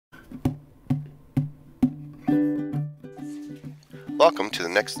Welcome to the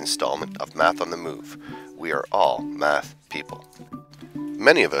next installment of Math on the Move. We are all math people.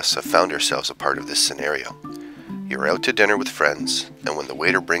 Many of us have found ourselves a part of this scenario. You're out to dinner with friends, and when the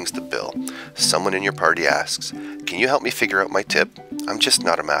waiter brings the bill, someone in your party asks, "Can you help me figure out my tip? I'm just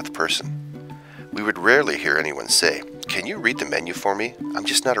not a math person." We would rarely hear anyone say, "Can you read the menu for me? I'm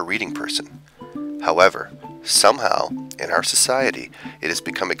just not a reading person." However, somehow, in our society, it has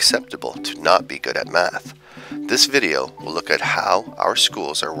become acceptable to not be good at math. This video will look at how our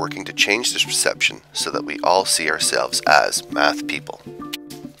schools are working to change this perception so that we all see ourselves as math people.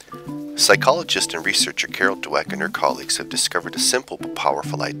 Psychologist and researcher Carol Dweck and her colleagues have discovered a simple but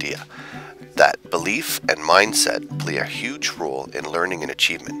powerful idea, that belief and mindset play a huge role in learning and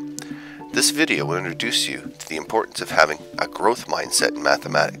achievement. This video will introduce you to the importance of having a growth mindset in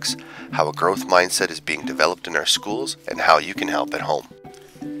mathematics, how a growth mindset is being developed in our schools, and how you can help at home.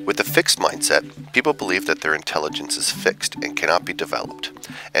 With a fixed mindset, people believe that their intelligence is fixed and cannot be developed,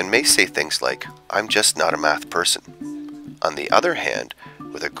 and may say things like, "I'm just not a math person." On the other hand,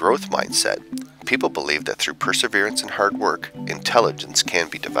 with a growth mindset, people believe that through perseverance and hard work, intelligence can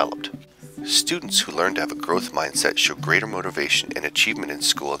be developed. Students who learn to have a growth mindset show greater motivation and achievement in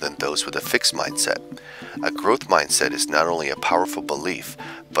school than those with a fixed mindset. A growth mindset is not only a powerful belief,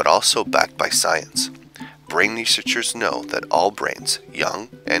 but also backed by science. Brain researchers know that all brains, young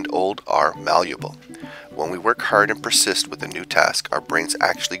and old, are malleable. When we work hard and persist with a new task, our brains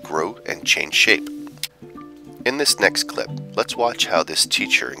actually grow and change shape. In this next clip, let's watch how this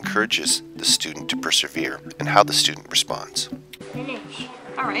teacher encourages the student to persevere and how the student responds. Finish.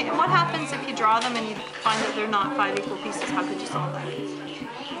 All right, and what happens if you draw them and you find that they're not 5 equal pieces? How could you solve that?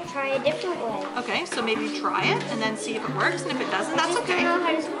 Try a different way. Okay, so maybe try it and then see if it works, and if it doesn't, that's okay. I don't know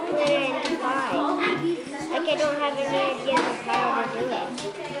how to split it into 5. Like I don't have any idea of how to do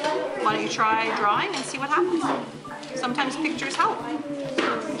it. Why don't you try drawing and see what happens? Sometimes pictures help.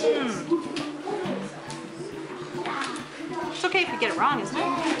 It's okay if you get it wrong, isn't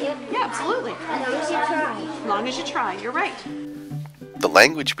it? Yep. Yeah, absolutely. As long as you try. As long as you try, you're right. The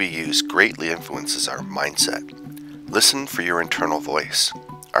language we use greatly influences our mindset. Listen for your internal voice.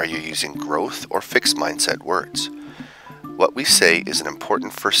 Are you using growth or fixed mindset words? What we say is an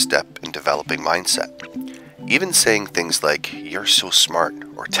important first step in developing mindset. Even saying things like, "You're so smart"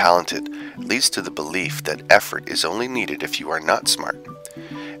 or "talented" leads to the belief that effort is only needed if you are not smart.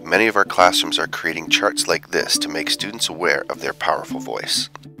 Many of our classrooms are creating charts like this to make students aware of their powerful voice.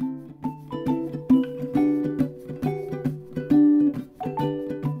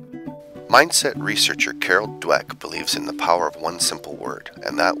 Mindset researcher Carol Dweck believes in the power of one simple word,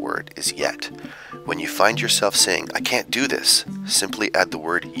 and that word is yet. When you find yourself saying, "I can't do this," simply add the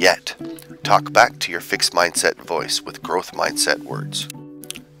word yet. Talk back to your fixed mindset voice with growth mindset words.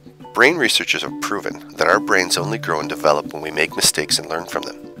 Brain researchers have proven that our brains only grow and develop when we make mistakes and learn from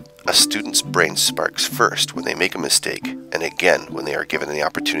them. A student's brain sparks first when they make a mistake, and again when they are given the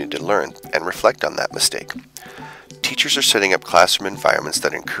opportunity to learn and reflect on that mistake. Teachers are setting up classroom environments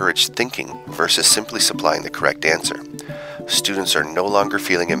that encourage thinking versus simply supplying the correct answer. Students are no longer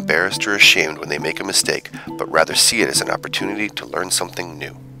feeling embarrassed or ashamed when they make a mistake, but rather see it as an opportunity to learn something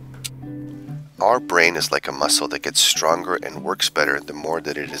new. Our brain is like a muscle that gets stronger and works better the more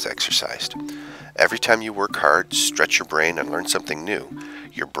that it is exercised. Every time you work hard, stretch your brain, and learn something new,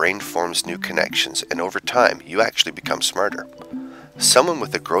 your brain forms new connections, and over time, you actually become smarter. Someone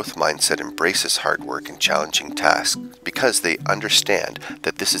with a growth mindset embraces hard work and challenging tasks because they understand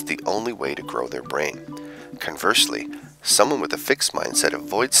that this is the only way to grow their brain. Conversely, someone with a fixed mindset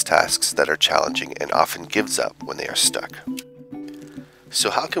avoids tasks that are challenging and often gives up when they are stuck. So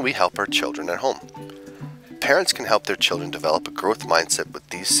how can we help our children at home? Parents can help their children develop a growth mindset with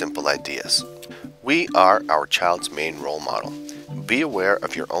these simple ideas. We are our child's main role model. Be aware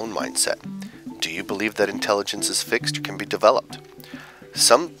of your own mindset. Do you believe that intelligence is fixed or can be developed?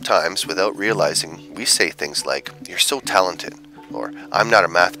 Sometimes, without realizing, we say things like, "You're so talented," or "I'm not a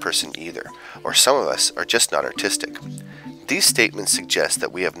math person either," or "Some of us are just not artistic." These statements suggest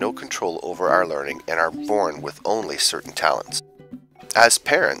that we have no control over our learning and are born with only certain talents. As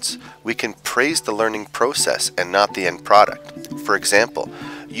parents, we can praise the learning process and not the end product. For example,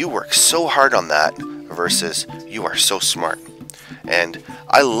 "You work so hard on that," versus "You are so smart." And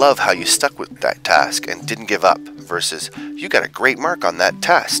 "I love how you stuck with that task and didn't give up," versus "You got a great mark on that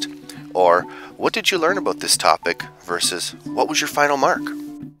test." Or "What did you learn about this topic?" versus "What was your final mark?"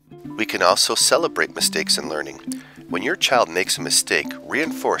 We can also celebrate mistakes in learning. When your child makes a mistake,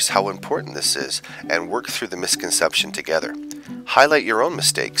 reinforce how important this is and work through the misconception together. Highlight your own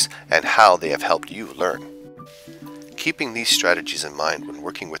mistakes and how they have helped you learn. Keeping these strategies in mind when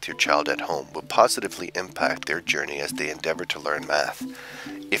working with your child at home will positively impact their journey as they endeavor to learn math.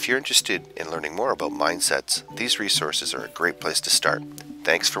 If you're interested in learning more about mindsets, these resources are a great place to start.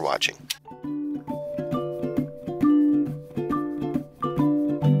 Thanks for watching.